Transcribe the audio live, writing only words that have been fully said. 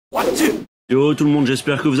Yo tout le monde,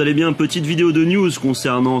 j'espère que vous allez bien. Petite vidéo de news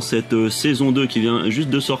concernant cette saison 2 qui vient juste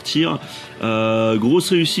de sortir. Grosse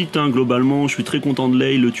réussite hein, globalement, je suis très content de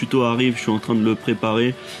l'œil. Le tuto arrive, je suis en train de le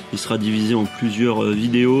préparer. Il sera divisé en plusieurs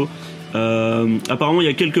vidéos. Apparemment il y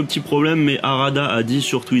a quelques petits problèmes, mais Arada a dit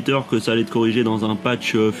sur Twitter que ça allait être corrigé dans un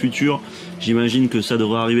patch futur. J'imagine que ça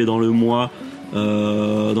devrait arriver dans le mois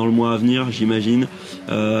à venir, j'imagine.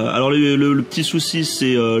 Alors le petit souci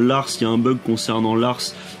c'est Lars, il y a un bug concernant Lars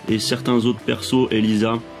et certains autres persos,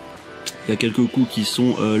 Elisa. Il y a quelques coups qui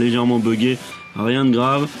sont légèrement buggés, rien de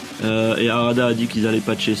grave. Et Arada a dit qu'ils allaient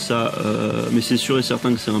patcher ça, mais c'est sûr et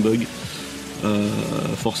certain que c'est un bug.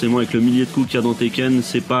 Forcément avec le millier de coups qu'il y a dans Tekken,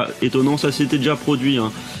 c'est pas étonnant, ça s'était déjà produit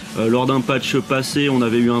hein. Lors d'un patch passé, on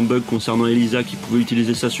avait eu un bug concernant Elisa qui pouvait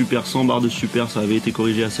utiliser sa super sans barre de super, ça avait été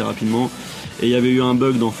corrigé assez rapidement. Et il y avait eu un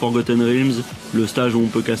bug dans Forgotten Realms, le stage où on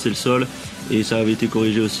peut casser le sol, et ça avait été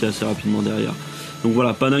corrigé aussi assez rapidement derrière. Donc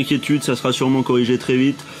voilà, pas d'inquiétude, ça sera sûrement corrigé très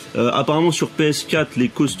vite. Apparemment sur PS4, les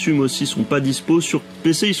costumes aussi sont pas dispo, sur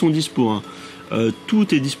PC ils sont dispo hein.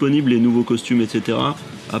 Tout est disponible, les nouveaux costumes, etc.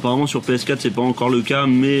 Apparemment sur PS4 c'est pas encore le cas,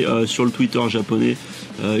 mais sur le Twitter japonais,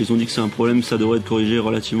 ils ont dit que c'est un problème, ça devrait être corrigé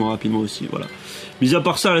relativement rapidement aussi. Voilà. Mis à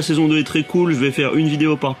part ça, la saison 2 est très cool. Je vais faire une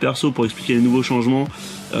vidéo par perso pour expliquer les nouveaux changements.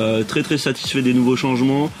 Très satisfait des nouveaux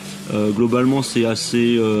changements. Globalement c'est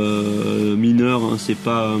assez mineur, hein. C'est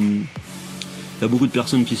pas... Il y a beaucoup de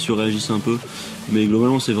personnes qui surréagissent un peu, mais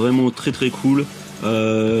globalement c'est vraiment très cool.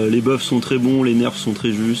 Les buffs sont très bons, les nerfs sont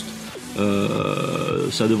très justes.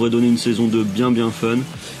 Ça devrait donner une saison 2 bien fun.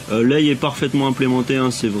 L'œil est parfaitement implémenté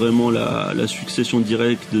hein, c'est vraiment la succession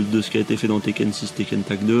directe de ce qui a été fait dans Tekken 6, Tekken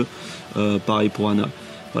Tag 2, pareil pour Anna.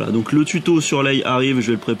 Voilà, donc le tuto sur l'œil arrive, je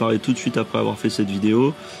vais le préparer tout de suite après avoir fait cette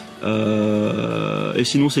vidéo. Et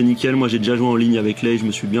sinon c'est nickel, moi j'ai déjà joué en ligne avec l'œil, je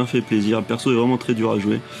me suis bien fait plaisir. Le perso est vraiment très dur à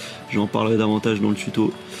jouer, j'en parlerai davantage dans le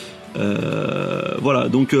tuto. Voilà,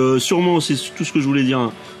 donc sûrement, c'est tout ce que je voulais dire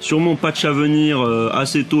hein. Sûrement patch à venir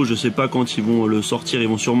assez tôt, je sais pas quand ils vont le sortir, ils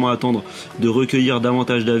vont sûrement attendre de recueillir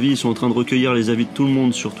davantage d'avis. Ils sont en train de recueillir les avis de tout le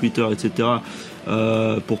monde sur Twitter, etc.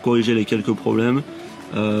 Pour corriger les quelques problèmes.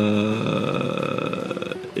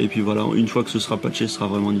 Et puis voilà, une fois que ce sera patché, ce sera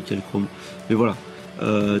vraiment nickel chrome. Mais voilà,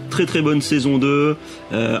 très bonne saison 2,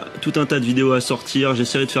 tout un tas de vidéos à sortir.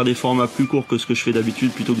 J'essaierai de faire des formats plus courts que ce que je fais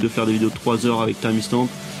d'habitude, plutôt que de faire des vidéos de 3 heures avec timestamp.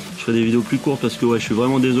 Je ferai des vidéos plus courtes parce que ouais, je suis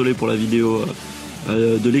vraiment désolé pour la vidéo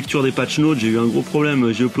de lecture des patch notes. J'ai eu un gros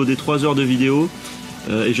problème, j'ai uploadé 3 heures de vidéo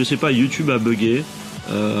et je sais pas, YouTube a bugué.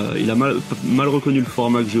 Il a mal reconnu le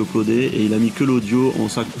format que j'ai uploadé et il a mis que l'audio en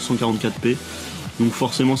 144p. Donc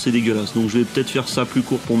forcément c'est dégueulasse. Donc je vais peut-être faire ça plus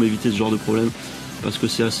court pour m'éviter ce genre de problème, parce que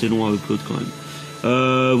c'est assez long à upload quand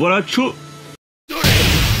même. Voilà, ciao.